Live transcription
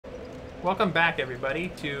Welcome back, everybody,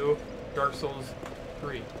 to Dark Souls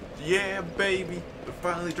 3. Yeah, baby! We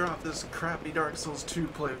finally dropped this crappy Dark Souls 2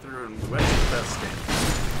 playthrough and we went to the best game.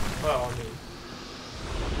 Well, I mean...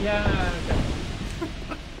 Yeah, okay.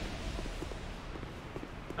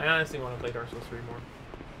 I honestly want to play Dark Souls 3 more.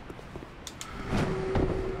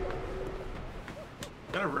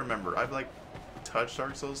 Gotta remember, I've like touched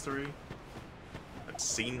Dark Souls 3. I've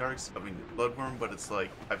seen Bloodborne, but it's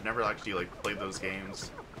like, I've never actually like played those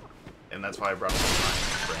games. And that's why I brought up the time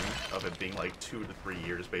frame of it being like 2 to 3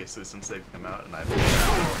 years basically since they've come out, and I've been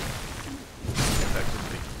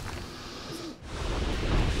effectively.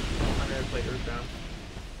 I'm gonna play Earthbound.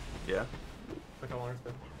 Yeah? Look how long it's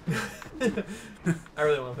been. I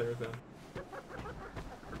really want to play Earthbound.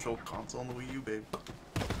 Virtual console on the Wii U, babe.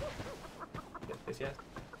 Yes, yes.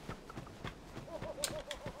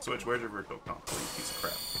 Switch, where's your virtual console, you piece of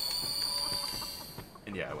crap?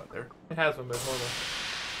 And yeah, I went there. It has one, but it's horrible.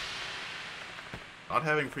 Not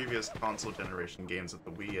having previous console generation games that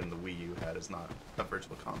the Wii and the Wii U had is not a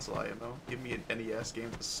virtual console IMO. Give me an NES game,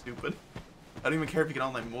 that's stupid. I don't even care if you can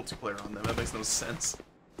online multiplayer on them, that makes no sense.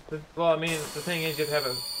 Well, I mean, the thing is,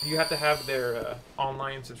 you have to have their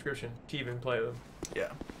online subscription to even play them.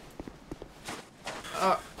 Yeah.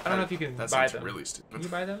 I don't know if you can that buy sounds them. really stupid. Can you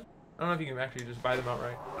buy them? I don't know if you can actually just buy them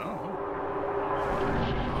outright. I don't know.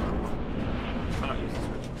 I don't use the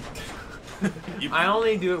Switch. I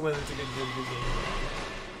only do it when it's a good game.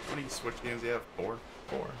 How many Switch games do you have? 4?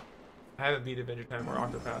 4. I haven't beat Adventure Time or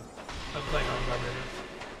Octopath. I'm playing Octopath right now.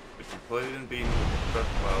 But you played and beaten Breath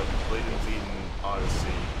of the Wild, you played and beaten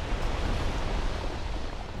Odyssey.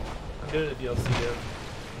 I'm doing the DLC of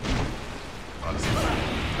Odyssey.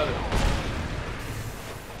 other ones.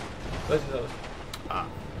 Legend of Zelda. Ah.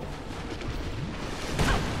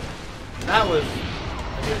 That was a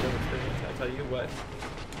good experience, I tell you what.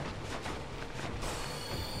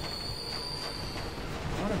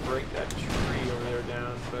 I want to break that tree over there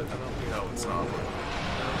down, but I don't think No, it's not. For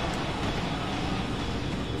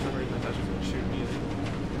some reason, that's just going to shoot me.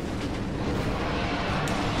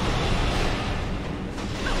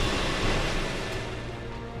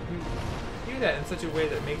 You do that in such a way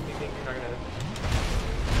that makes me think you're not going to...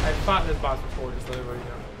 I've fought this boss before, just let everybody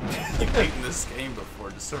know. You've beaten this game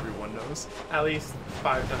before, just so everyone knows. At least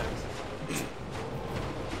 5 times.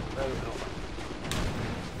 I don't know.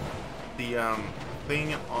 The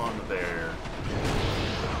thing on there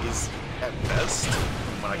is, at best,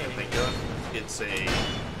 from what I can think of, it's a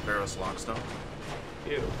pharros lockstone.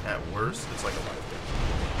 Ew. At worst, it's like a life gem.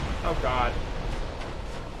 Oh god.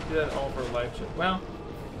 Do that all for life gem. Well.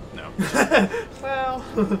 No. Well.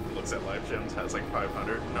 Looks at life gems, has like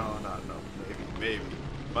 500. No. Maybe.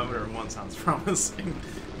 501 sounds promising.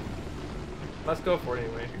 Let's go for it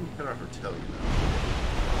anyway. I don't have to tell you that.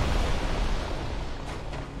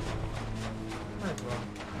 Might as well.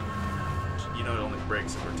 You know it only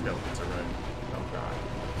breaks if her tail gets it right. Oh god.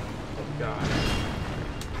 Oh god.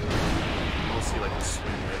 Mostly like the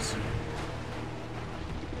swing miss.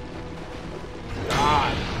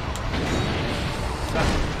 God.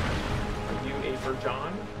 Are you a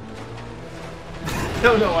virgin? I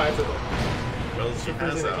don't know why I said that. Well, she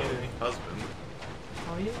has a husband.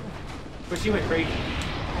 Oh yeah. But she went crazy.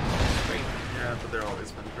 Crazy. Yeah, but they're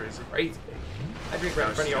always been crazy. Crazy. I drink right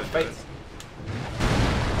in front of your she's face.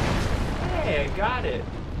 Hey, I got it.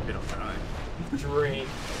 You don't try. Drink.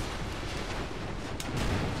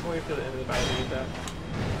 Wait till the end of the fight to get that.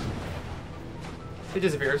 It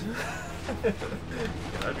disappears. Yeah,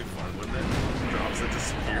 that'd be fun, wouldn't it? It drops, it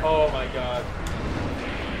disappears. Oh my god.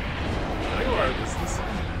 You are business.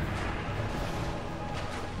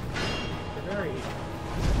 You're very...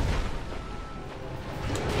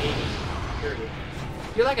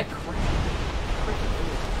 You're like a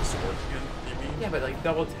Scorpion, you mean? yeah, but like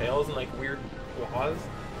double tails and like weird claws.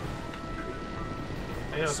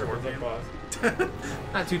 I know scorpions have claws.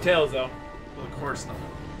 Not 2 tails though. Well, of course not.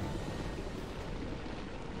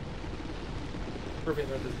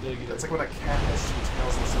 Scorpions aren't this big either. That's like when a cat has 2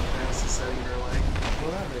 tails in some fantasy setting, you're like,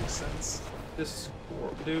 well, that makes sense.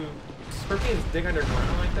 Do scorpions dig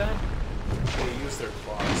underground like that? They use their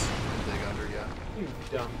claws to dig under, yeah. You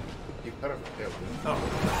dumb. You cut off a tail, dude. Oh.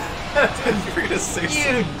 You were gonna say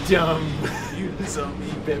You dumb. You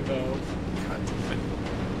dummy bimbo. God damn it.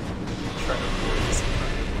 Trying to avoid this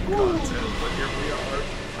content, but here we are.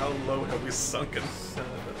 How low have we sunken? Son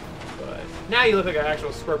of a butt. Now you look like an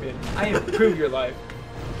actual scorpion. I improved your life.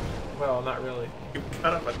 Well, not really. You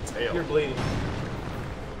cut off a tail. You're bleeding.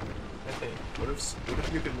 I think. What if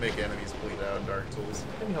you could make enemies bleed out in Dark Souls?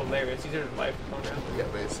 That'd be hilarious. Use your life to calm down. Yeah,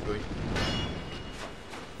 basically.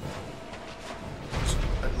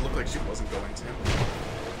 It looked like she wasn't going to.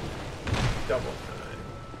 double time.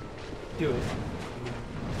 Do it.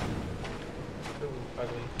 Ooh,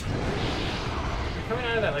 ugly. You're coming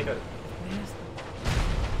out of that like a nasty.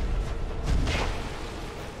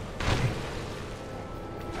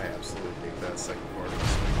 I absolutely hate that second part of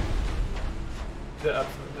this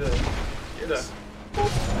thing. Yes.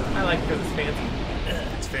 I like it because it's fancy.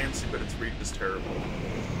 It's fancy, but its reap is terrible.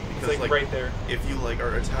 It's Because, like right there. if you like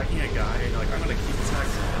are attacking a guy and you're like, I'm gonna keep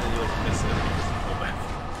attacking, and then you like miss it and you just pull back.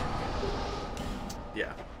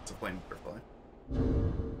 Yeah, it's a flame butterfly.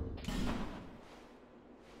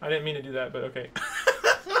 I didn't mean to do that, but okay.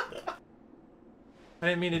 I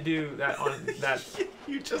didn't mean to do that on that.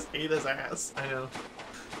 You just hate his ass. I know.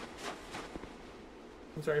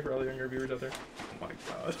 I'm sorry for all the younger viewers out there. Oh my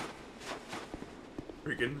god.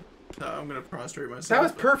 Freaking. I'm gonna prostrate myself. That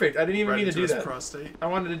was perfect. I didn't even right mean to into do his that. prostate. I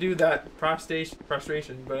wanted to do that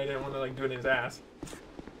frustration, but I didn't want to like do it in his ass.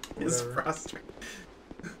 His Whatever. prostate.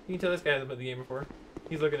 You can tell this guy hasn't played the game before.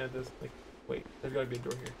 He's looking at this like, wait, there's gotta be a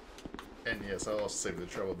door here. And yes, I'll also save the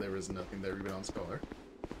trouble. There is nothing there even on Scholar.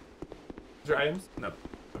 Is there items? No.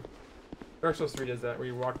 Dark Souls 3 does that, where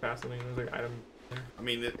you walk past something and there's like item there. I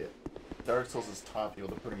mean, Dark Souls is taught you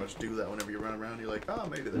to pretty much do that whenever you run around. You're like, oh,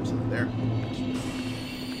 maybe there's something there.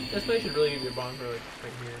 This place should really give you a bomb for like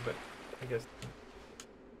right here, but I guess,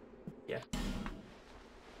 yeah.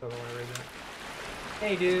 Don't know why I read that.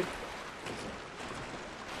 Hey, dude.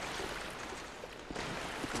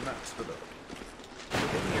 Not stood up.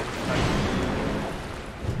 Look in here.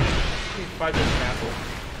 5 different castle.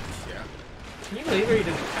 Yeah. Can you believe where you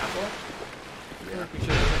did the castle? Yeah. We should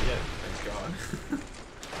have done it yet. Thank God.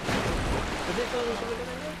 Did they tell us we should have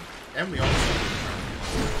done it yet? And we also.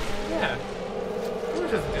 Yeah. We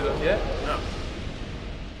doesn't do those yet. No.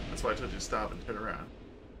 That's why I told you to stop and turn around.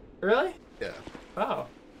 Really? Yeah. Oh.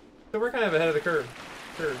 So we're kind of ahead of the curve.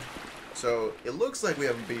 So it looks like we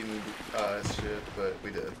haven't beaten shit, but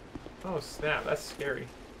we did. Oh snap, that's scary.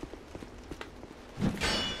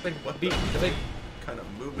 Like What beat, the like kind of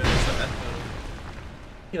movement is that?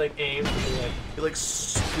 he like aims and he like He like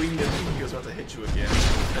screamed at me when he was about to hit you again.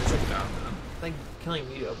 That's like down then. like killing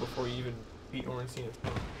Leo before you even beat Ornstein's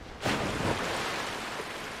phone.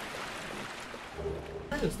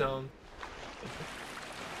 Prison stone.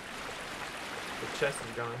 The chest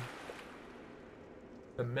is gone.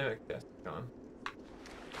 The mimic chest is gone.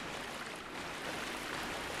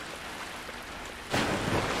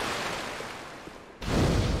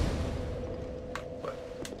 What?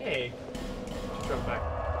 Hey, just jump back.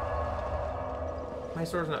 My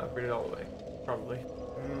sword's not upgraded all the way, probably.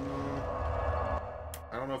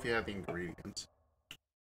 I don't know if you have the ingredients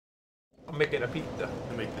I'm making a pizza.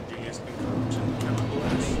 to make the genius concoction I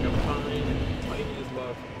chemicals. think I'm fine. Mighty is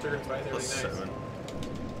love. Sugar and spice, Plus everything nice.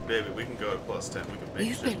 7. Baby, we can go to plus 10. We can make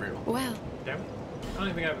You've shit been real. well. Damn it. I don't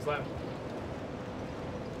even think I have his lab.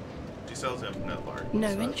 She sells infinite large. No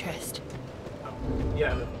interest. Oh.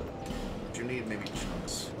 Yeah. But you need maybe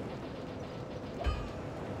chunks. I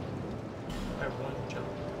have one chunk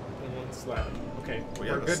and one slab. Okay, Well,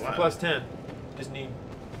 yeah, we're the good slab. for plus 10. Just need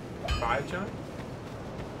 5 chunks?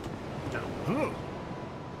 No.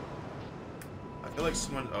 I feel like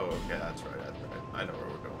someone. Oh, okay, that's right. That's right. I know where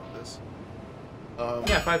we're going with this.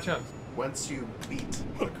 Yeah, 5 chunks. Once you beat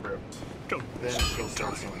the crypt, then she'll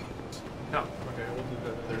start selling it. No. Okay, we'll do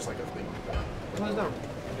that. There's like a thing like that. What is that?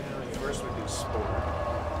 First we do sport.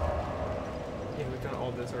 Yeah, we've done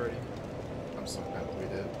all this already. I'm so happy we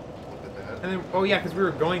did. Look at that. And then, oh yeah, because we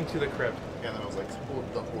were going to the crypt. Yeah, and then I was like, pull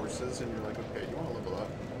the horses, and you're like, okay, you want to level up?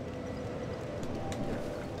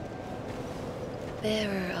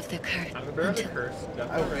 Bearer of the curse. I'm the bearer of the curse.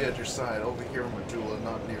 Got I that will be right. at your side, over here in Majula,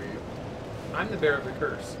 not near you. I'm the bearer of the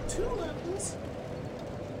curse. 2 levels.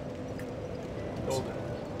 Golden. You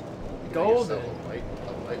got Golden. yourself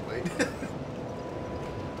a lightweight.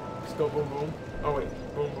 Just go boom boom. Oh wait,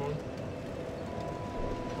 boom boom.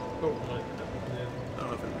 Go boom. And then I don't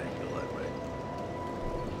know if it makes it lightweight.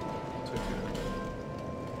 switch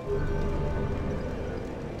it.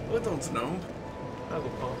 I don't know. That was a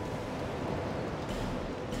pump.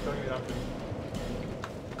 Don't give me the option.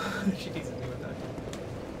 She teases me with that.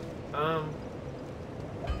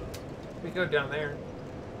 We go down there.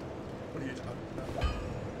 What are you talking about?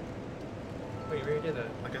 Wait, we already did that.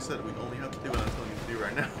 Like I said, we only have to do what I'm telling you to do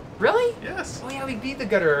right now. Really? Yes. Oh yeah, we beat the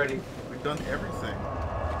gutter already. We've done everything.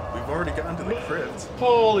 We've already gotten to the crypt.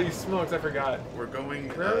 Holy smokes, I forgot. We're going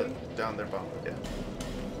Really? down there, bomb again.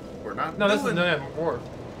 We're not. No, this is doing- no Wharf.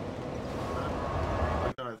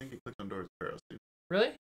 No, I think you clicked on Doors Pharros, dude.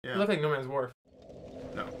 Really? Yeah. It looked like No Man's Wharf.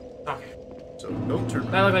 No. Okay. So don't turn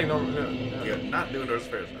That around. looked like no. You're not doing Doors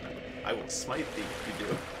Pharros right now. I will smite thee if you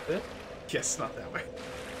do. This? Yes, not that way.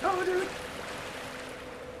 No, dude.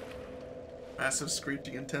 Massive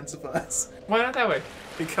screeching intensifies. Why not that way?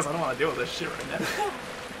 Because I don't want to deal with this shit right now.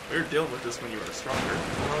 We were dealing with this when you were stronger.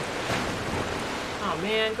 Oh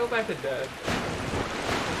man, go back to dead.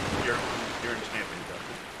 You're in champion,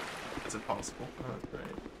 Doctor. It's impossible. Oh, that's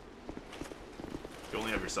right. You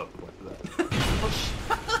only have yourself to blame for that.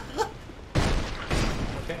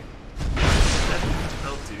 Okay. That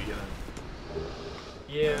helped you, you know.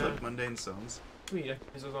 Yeah. Like mundane zones. Sweet, I can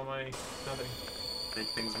use those on my nothing. Make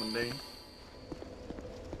things mundane.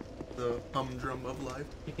 The humdrum of life.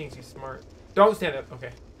 He thinks he's smart. Don't stand up.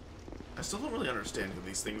 Okay. I still don't really understand who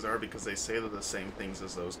these things are because they say they're the same things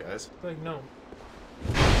as those guys. Like no.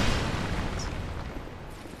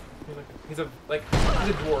 He's a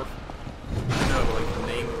dwarf. No, but like the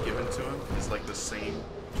name given to him is like the same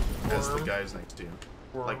as the Worm. guys next to him.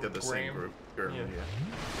 Worm, Like they're the same Graham. group. Gurm, Yeah.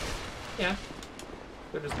 yeah. Yeah.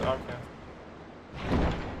 They're just the outcast.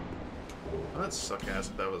 Oh, that'd suck ass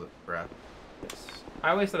if that was a trap. Yes. I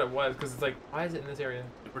always thought it was because it's like, why is it in this area?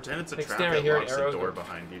 You pretend it's a Like, trap stand right that here and locks the arrows door go-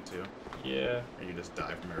 behind you too. Yeah. And you just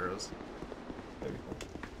die from arrows. That'd be cool.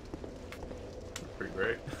 Pretty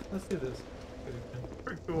great. Let's do this.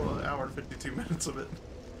 Pretty cool. An hour and 52 minutes of it.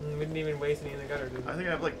 We didn't even waste any in the gutter, dude. I think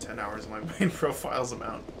I have like 10 hours in my main profile's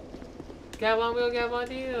amount. Gavon wheel, Gavon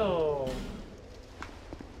deal.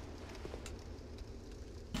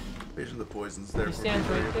 Vision of the poisons there. He stands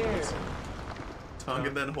right there. Tongue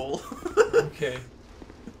and then hole. Okay.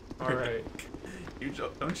 Alright.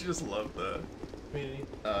 Don't you just love the Community.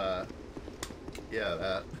 yeah,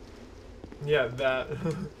 that. Yeah, that.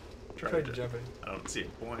 Tried Tried jumping. I don't see a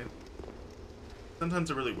point.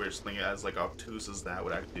 Sometimes I really wish something as like obtuse as that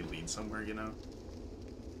would actually lead somewhere, you know?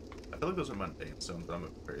 I feel like those are mundane stones, but I'm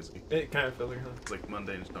crazy. It kind of feels like, huh? It's like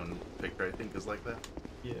mundane stone picture, I think, is like that.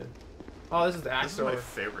 Yeah. Oh, this is the This is my Axor.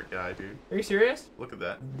 favorite guy, dude. Are you serious? Look at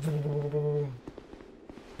that.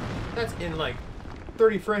 That's in like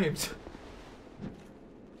 30 frames.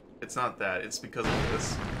 It's not that, it's because of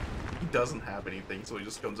this. He doesn't have anything, so he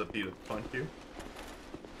just comes up to you to punch you.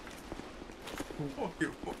 Fuck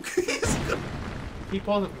you, fuck. He's gonna... He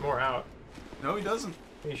pulls it more out. No, he doesn't.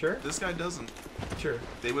 Are you sure? This guy doesn't. Sure.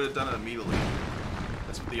 They would have done it immediately.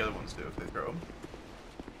 That's what the other ones do if they throw him.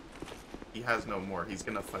 He has no more. He's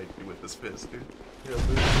gonna fight you with this fist, dude. He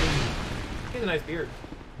has a nice beard.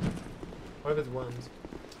 What if it's worms?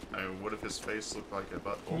 I mean, what if his face looked like a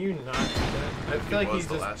butthole? Can you not do that? I feel like he's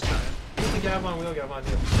the just... last time. He's the Gavon wheel, Gavon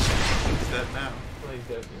deal. He's dead now. Well, he's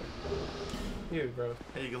dead, yeah. Dude, bro.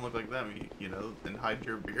 Hey, you can look like them, you know, and hide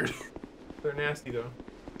your beard. They're nasty, though.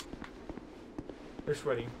 They're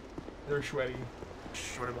sweaty. They're sweaty.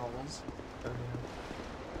 Short balls.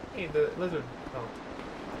 Hey, the lizard. Oh.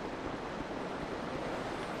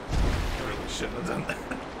 I really shouldn't have done that.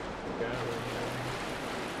 Okay, I don't really know.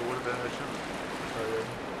 But what about I shouldn't?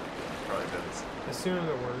 Probably does. Assume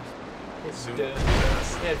the worst. It's Assume dead. the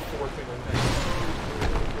best. It had 4 fingers.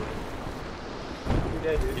 You're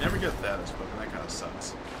dead, dude. You never get that as fucking. That kind of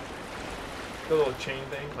sucks. The little chain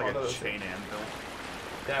thing. Like all a those chain anvil.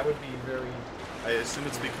 That would be very... I assume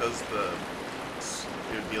it's because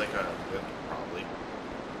it would be like a probably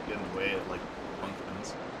get in the way of like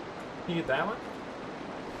functions. Can you get that one?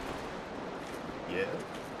 Yeah,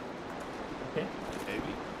 Okay.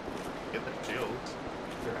 maybe. Get the shields.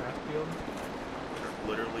 Your ass peeled. They're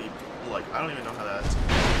literally like I don't even know how that's.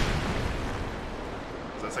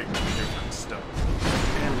 That's like different stone.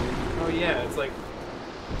 Oh yeah, it's like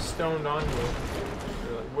stoned onto it.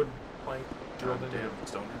 Or like wood plank drilled into it. Damn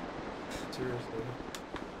stoner. Seriously.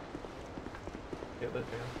 Get lit,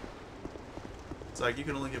 man. It's like you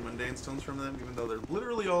can only get mundane stones from them, even though they're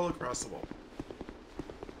literally all across the wall.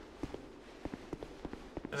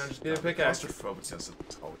 And I'll just get a pickaxe. Claustrophobicness is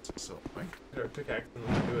always so annoying. Get a pickaxe and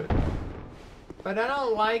let's do it. But I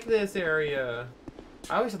don't like this area.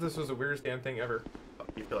 I always thought this was the weirdest damn thing ever.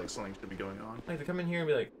 You feel like something should be going on. Like to come in here and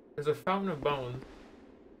be like, there's a fountain of bones,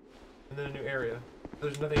 and then a new area.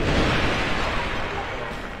 There's nothing.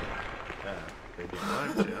 Yeah, baby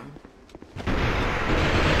alive, Jim.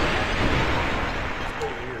 It's so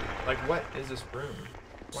weird. Like, what is this room?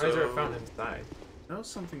 Why is there a So- fountain inside? I know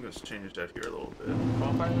something was changed out here a little bit.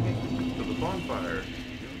 Bonfire looking? So the bonfire,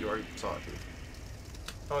 you already saw it, dude.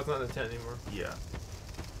 Oh, it's not in the tent anymore. Yeah.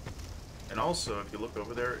 And also, if you look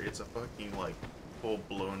over there, it's a fucking, like,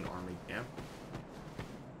 full-blown army camp.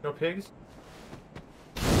 No pigs?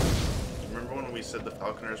 Remember when we said the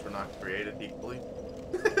falconers were not created equally?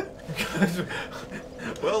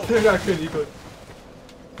 Well, They're not good equally.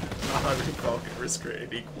 not every falconer is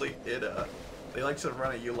created equally. They like to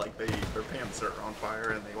run at you like their pants are on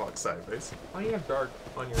fire and they walk sideways. Why do you have dark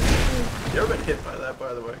on your You ever been hit by that,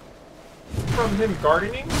 by the way? From him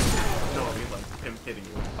gardening? No, I mean like him hitting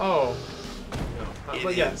you. Oh. No. It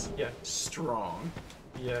But yeah, is yeah. strong.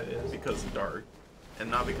 Yeah, it is. Because dark. And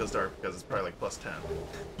not because dark, because it's probably like plus 10.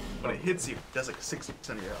 When it hits you, it does like 60%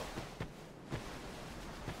 of your health.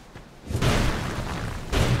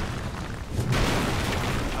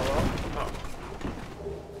 Hello? Oh.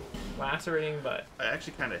 Lacerating butt. I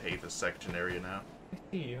actually kind of hate this section area now. I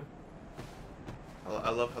see you. I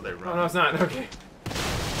love how they run. Oh, no, it's not. Okay.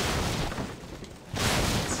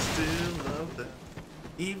 Still love them,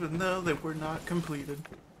 even though they were not completed.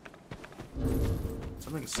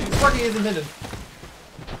 Something seems. Parking is intended.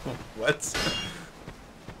 What?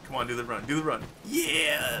 Come on, do the run. Do the run.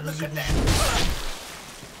 Yeah, look at that.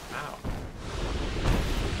 Ow.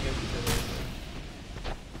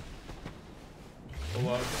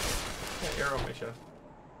 Yeah, arrow on my chest.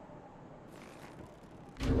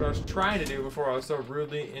 What I was trying to do before I was so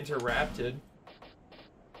rudely interrupted.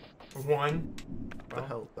 One. What the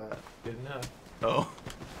hell is that? Good enough. Oh.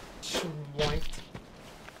 Schwanked.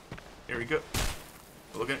 Here we go.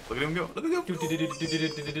 Look at him go. Look at him go.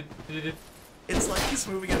 It's like he's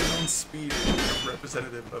moving at his own speed,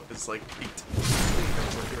 representative of his like feet.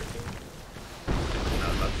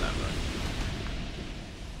 No, not that much.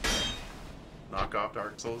 Knock off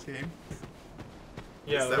Dark Souls game.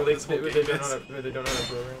 Yeah, Is that where what this whole they game don't is? know where they don't know how to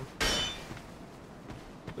program.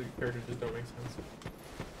 The characters just don't make sense.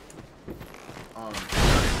 I'm not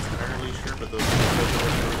entirely sure, but those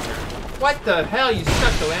are What the hell? You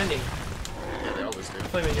stuck the landing. yeah, they always do.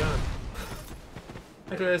 Play Mignon.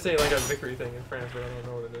 I tried to say like a victory thing in France, but I don't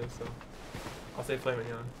know what it is, so I'll say Flame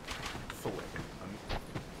Mignon.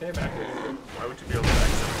 Stay back here. Why would you be able to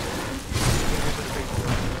access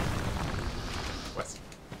West?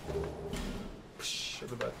 Psh,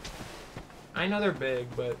 the butt. I know they're big,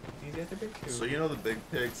 but these guys are big too. So you know the big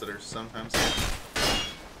pigs that are sometimes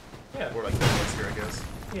Yeah. or like that ones here, I guess.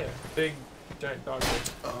 Yeah. Big giant dog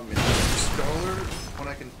pigs. In Scholar, what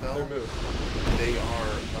I can tell, Their move. they are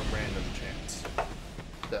a random chance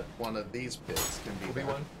that one of these pigs can be Will be that.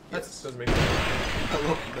 one? Yes. That doesn't make sense. I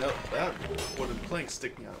love that wooden plank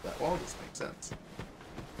sticking out of that wall just makes sense.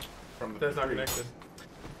 From the That's not tree. connected.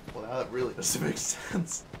 Well, now that really doesn't make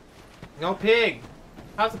sense. No pig!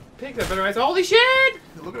 How's the pig got better eyes? Holy shit!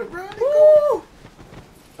 Look at it running. Woo!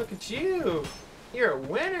 Look at you! You're a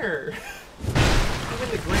winner! You win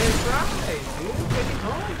the grand prize, dude! Take it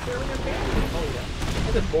home! Share with your family! Oh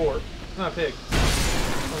yeah. That's a boar. It's not a pig.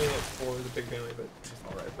 I mean, it's boar is a pig family, but...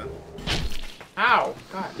 Alright then. Ow!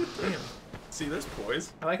 God damn. See this,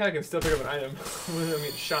 boys? I like how I can still pick up an item when I'm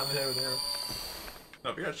getting shot in the head with an arrow. No,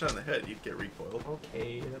 if you got shot in the head, you'd get recoiled.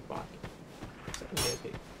 Okay, the body. Second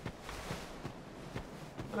pig.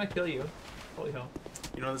 I'm gonna kill you. Holy hell.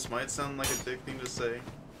 You know, this might sound like a dick thing to say,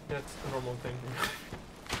 That's a normal thing.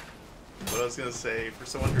 but I was gonna say, for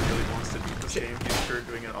someone who really wants to beat this game, he's sure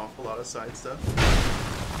doing an awful lot of side stuff.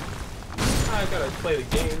 I gotta play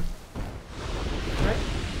the game. Right?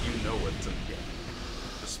 You know what's in the game.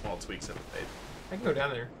 Just small tweaks have been made. I can go down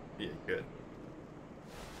there. Yeah, good.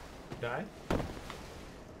 Die?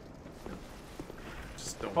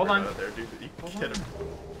 Just don't Hold worry on. about it there, dude. You Hold can get on. him.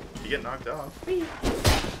 You get knocked off. Whee!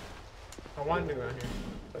 I wanted to go down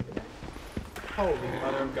here. Holy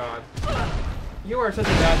mother of God. You are such a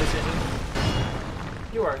bad decision.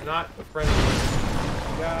 You are not a friend of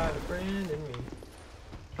mine. You got a friend in me.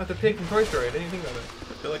 Like the pig from Toy Story. I didn't even think about it.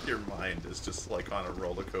 I feel like your mind is just like on a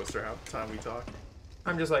roller coaster half the time we talk.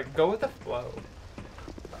 I'm just like, go with the flow.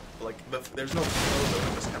 Like, there's no flow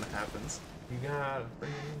though, it just kind of happens. You got a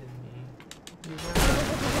friend in me. You got a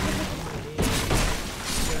friend in me.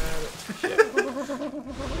 You got a... Shit.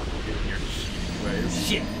 In your shitty ways.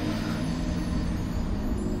 Shit.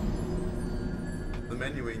 The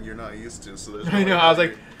menuing you're not used to, so there's I know, I was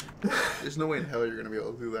like... there's no way in hell you're gonna be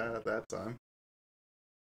able to do that at that time.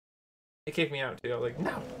 It kicked me out too. I was like,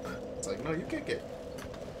 no. It's like, no, you kick it.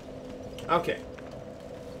 Okay.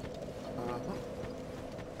 Uh-huh.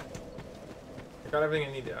 I got everything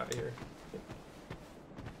I need out of here.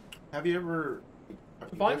 Have you ever...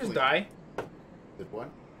 The volume just die. Did what?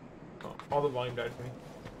 Oh, all the volume died for me.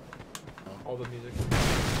 Oh. All the music.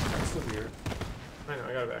 That's so weird. I know,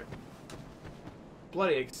 I got it back.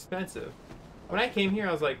 Bloody expensive. When I came here,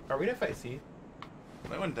 I was like, are we gonna fight Seath?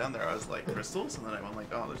 When I went down there, I was like, crystals? And then I went like,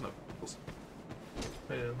 oh, there's no crystals.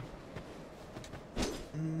 I know.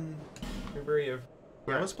 Mm. You're very of...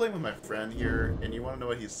 I was playing with my friend here, and you want to know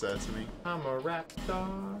what he said to me? I'm a rap star.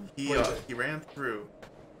 He ran through.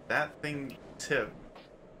 That thing tipped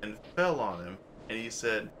and fell on him, and he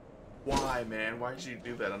said, "Why, man? Why did you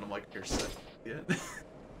do that?" And I'm like, "You're such an idiot."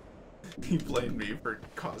 He blamed me for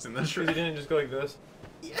causing this. Because he didn't just go like this.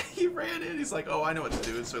 Yeah, he ran in. He's like, oh, I know what to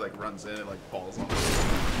do. So he like runs in and like falls on him.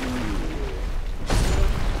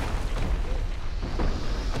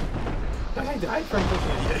 That guy died from pushing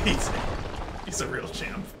it. Yeah, he's a real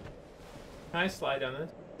champ. Can I slide down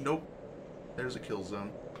this? Nope. There's a kill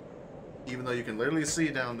zone. Even though you can literally see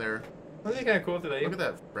down there. Wouldn't it be kind of cool if they... Look at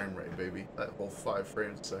that frame rate, baby. That whole 5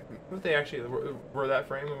 frames a second. What if they actually were that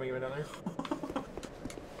frame when we went down there?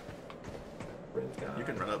 You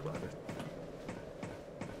can run up on it.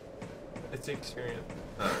 It's the experience.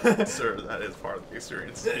 Sir, that is part of the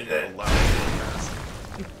experience. Being allowed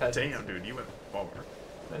to fast. Damn, dude, you went far.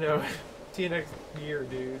 I know. See you next year,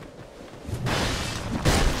 dude.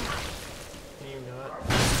 Can you not?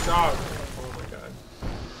 Dog! Oh my god.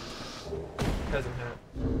 Peasant hat.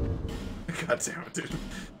 God damn it, dude.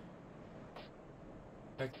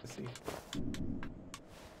 Ecstasy.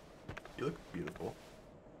 You look beautiful.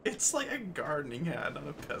 It's like a gardening hat, not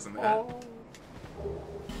a peasant hat. Oh.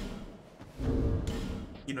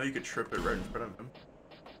 You know you could trip it right in front of him.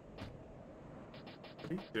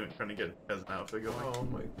 What are you doing? Trying to get a peasant outfit going? Oh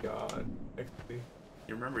my god. Ecstasy.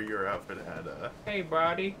 You remember your outfit had Hey,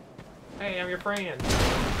 buddy. Hey, I'm your friend.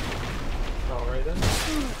 Oh, right then.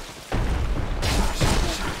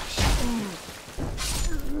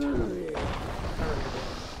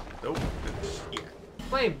 Nope. Yeah.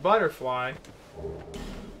 Playing butterfly.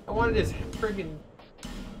 I wanted his freaking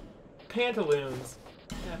pantaloons.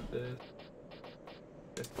 F this.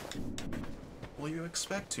 Well, you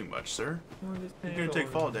expect too much, sir. I want his You're gonna take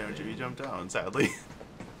fall damage if you jump down, sadly.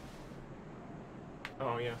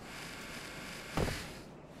 Oh, yeah.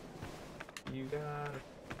 You got it.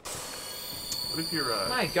 What if your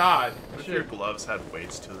My god. what if your gloves had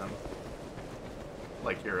weights to them?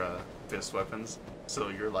 Like your fist weapons. So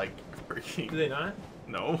you're like freaking. Do they not?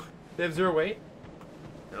 No. They have 0 weight?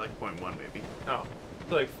 They're like 0.1 maybe. Oh.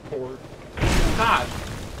 So like 4. God!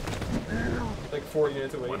 Like 4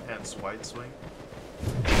 units of weight. One hand's wide swing.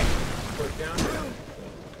 Put down. I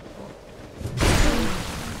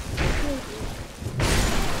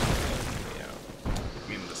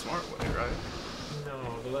mean the smart way, right?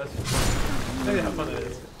 No, the less. Look at how fun that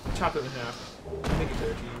is. Chop them in half. Make it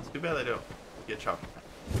their cheese. Too bad they don't get chopped.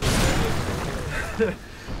 Yeah,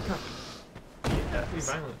 be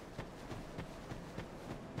violent.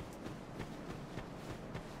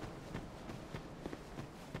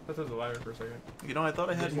 I thought there was a ladder for a second. You know, I thought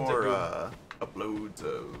I had It seems more like uploads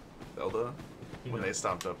of Zelda when they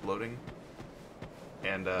stopped uploading.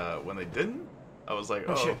 And when they didn't, I was like,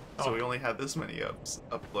 Oh, oh, shit. so Oh. we only had this many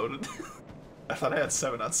uploaded? I thought I had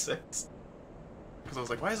 7 out of 6. Because I was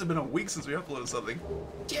like, why has it been a week since we uploaded something?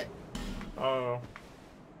 Shit. Oh.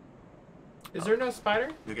 Is there no spider?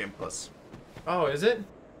 New Game Plus. Oh, is it?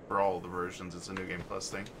 For all the versions, it's a New Game Plus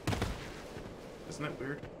thing. Isn't it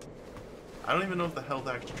weird? I don't even know if the health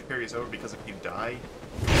actually carries over because if you die,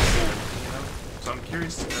 you know? So I'm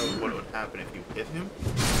curious to know what would happen if you hit him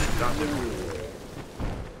and got him.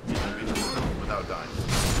 You know what I mean? Without dying. I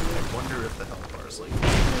wonder if the health bar is like.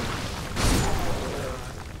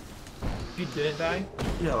 If you didn't die?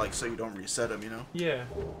 Yeah, like so you don't reset him, you know? Yeah.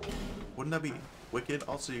 Wouldn't that be wicked?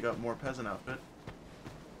 Also, you got more peasant outfit.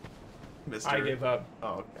 Mr. I gave up.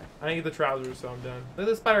 Oh, okay. I didn't get the trousers, so I'm done. Look at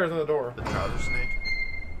the spiders on the door. The trouser snake.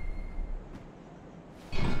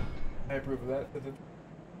 I approve of that.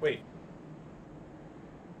 Wait.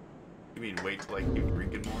 You mean wait till like you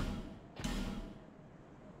drinking more?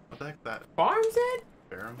 What the heck that? Farm set?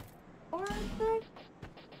 Baron? Farm set?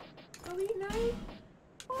 Elite night?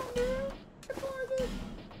 Oh no!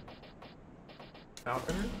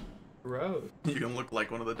 Falconer? Gross. You can look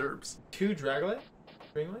like one of the derps. 2 Draglet?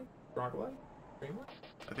 Stringlet? Droglet? Stringlet?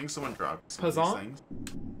 I think someone dropped some of Pazant? these things.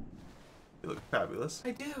 You look fabulous.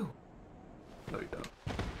 I do. No, you don't.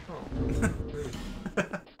 Oh. Rude.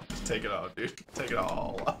 Just take it off, dude. Take it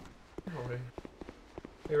all off. Oh, wait.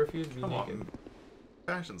 They refuse to be Come naked. on.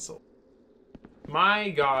 Fashion soul. My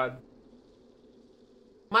god.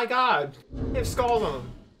 My god! They have skulls on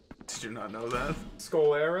them. Did you not know that?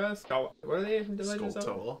 Skolera? Skull. What are they? The Legend of Zelda?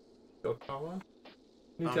 Skulltula. Skulltula?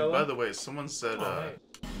 Nutella? By the way, someone said, Oh, hey.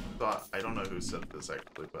 thought, I don't know who said this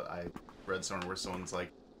actually, but I read somewhere where someone's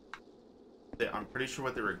like, I'm pretty sure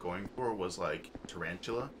what they were going for was like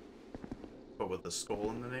tarantula, but with a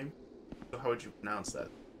skull in the name. So how would you pronounce that?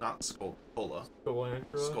 Not Skulltula. Skullantula?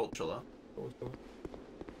 Skulltula. Skulltula.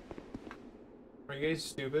 Are you guys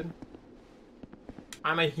stupid?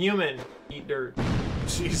 I'm a human. Eat dirt.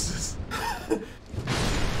 Jesus. You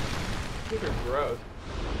are gross.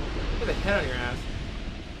 Get a head on your ass.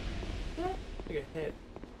 Take a hit.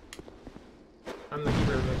 I'm the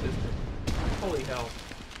keeper of the distance. Holy hell.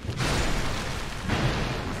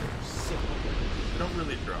 Sick. don't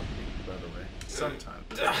really drop me, by the way.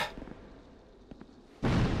 Sometimes. God,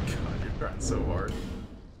 you're trying so hard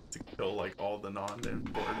to kill like all the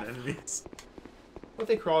non-important enemies. What if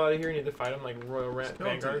they crawl out of here and you have to fight them like Royal Rat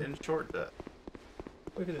Skeleton Vanguard? in short death.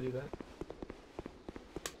 We could do that.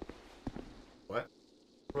 What?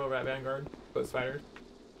 Royal Rat Vanguard. Those spiders.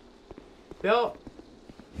 They'll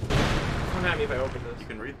come at me if I open this. You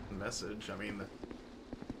can read the message. I mean,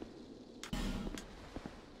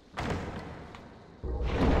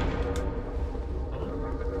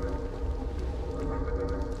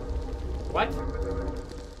 What?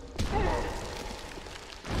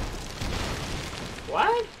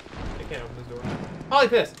 What? I can't open this door. Holy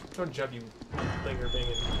piss! Don't jump, you finger thing,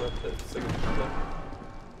 and flip the cigarette.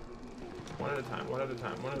 One at a time, one at a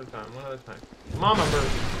time, one at a time, one at a time. Mama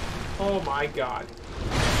mercy. Oh my god.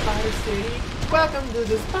 Spider City. Welcome to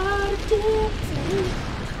the Spider City.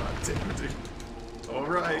 God damn it, dude.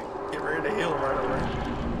 Alright, get ready to heal right away.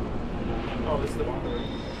 Oh, this is the bottom.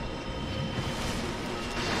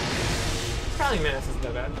 Prowling Menace isn't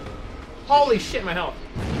that bad. Holy shit, my health.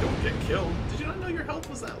 You don't get killed. Did you not know your health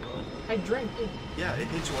was that low? I drank. Yeah, it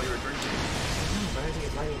hit you while you were drinking. But I didn't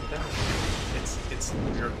get lightning down. It's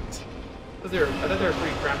your I thought they were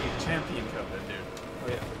pretty crappy. champion covenant, dude. Oh,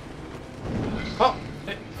 yeah. Oh!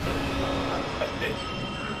 Hey.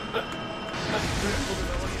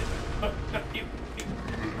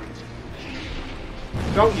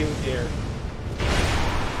 Don't you dare.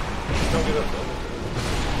 Don't give up.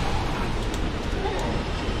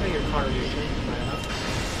 Hey, your car, you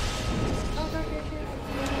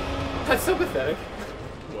That's so pathetic.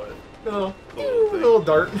 What? Little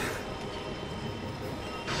dart. The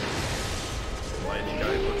lightning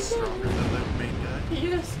guy looks stronger than the main guy.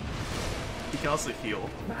 Yes. He can also heal.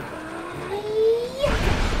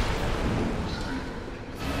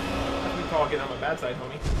 We call getting on my bad side,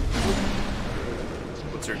 homie.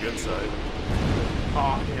 What's your good side?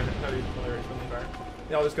 Aw, damn it. That would be hilarious when they fire.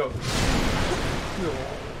 Yeah, I'll just go.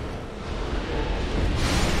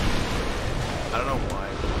 I don't know why,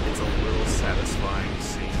 but it's a little satisfying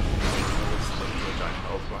seeing those like a giant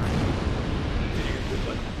health bar. Did you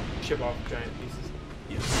like chip off giant pieces?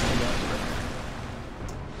 Yes.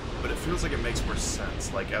 But it feels like it makes more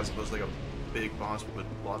sense, like as opposed to like a big boss with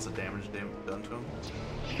lots of damage done to him.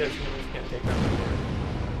 Because humans can't take that much damage.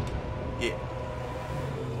 Yeah.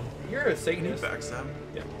 You're a Satanist. Backstab?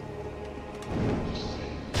 Yeah.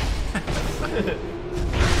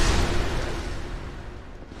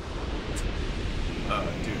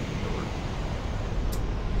 Dude, door.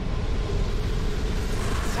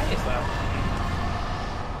 Nice, though.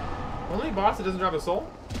 Only boss that doesn't drop a soul?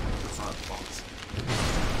 It's not a boss.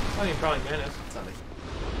 It's not even probably Menace. It's not a...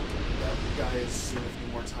 That guy has seen a few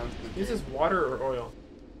more times in the game. Is this water or oil?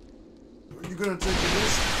 Are you gonna take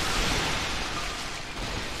this?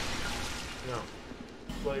 No.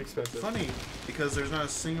 It's really expensive. Funny, because there's not a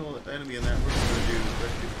single enemy in that room that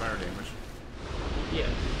do fire damage. Yeah.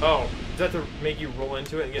 Oh, does that to make you roll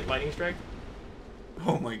into it and get lightning strike?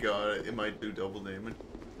 Oh my god, it might do double damage.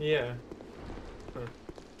 Yeah. Huh.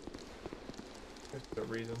 There's no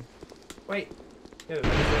reason. Wait. Yeah,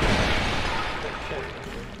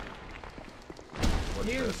 What's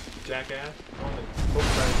you this? jackass. On the book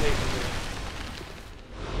side taking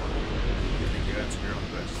You think you answered your own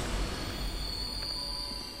question?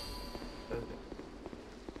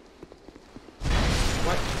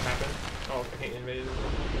 What happened? Oh, I can't invade it.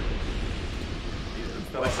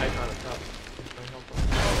 The icon up top.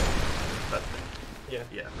 That thing. Yeah.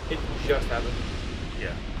 Yeah. It just happened.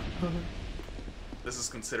 Yeah. This is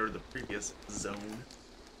considered the previous zone.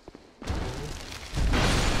 Can't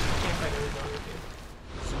find any zone with you.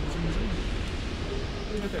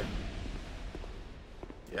 Leave it there.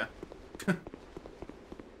 Yeah.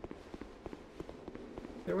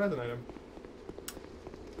 There was an item.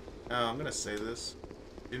 I'm gonna say this.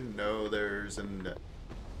 You know there's an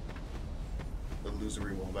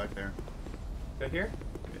illusory wall back there. Back here?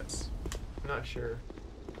 Yes. I'm not sure.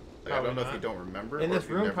 Like, I don't know Probably if you not. don't remember. In or this if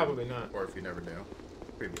you room, never, probably not. Or if you never knew.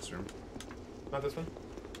 Previous room. Not this one?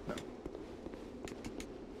 No.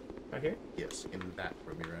 Back here? Yes, in that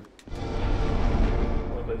room you're in.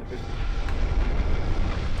 Wanna play the fish?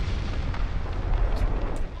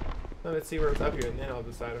 No, let's see where it's up here, and then I'll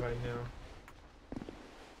decide if I know.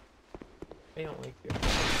 I don't like you.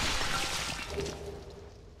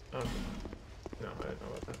 Oh. No, I didn't know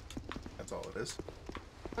about that. That's all it is.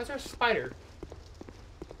 Why's there a spider?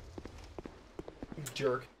 You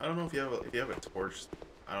jerk. I don't know if you have a torch.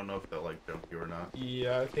 I don't know if they'll like jump you or not.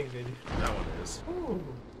 Yeah, I think they do. That one is. Ooh.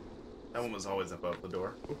 That one was always above the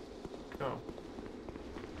door. Oh.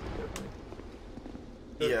 Definitely.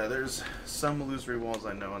 Yeah, there's some illusory walls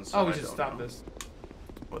I know and some Oh, we I should don't stop know. this.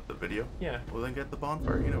 What, the video? Yeah. Well, then get the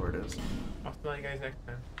bonfire. You know where it is. I'll smell you guys next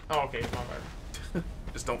time. Oh, okay, bonfire.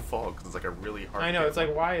 Just don't fall, because it's like a really hard. I know. It's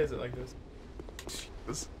like, why is it like this?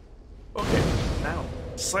 This. Okay, now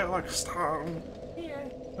select star. Yeah.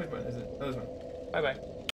 Which one is it? Those one. Bye bye.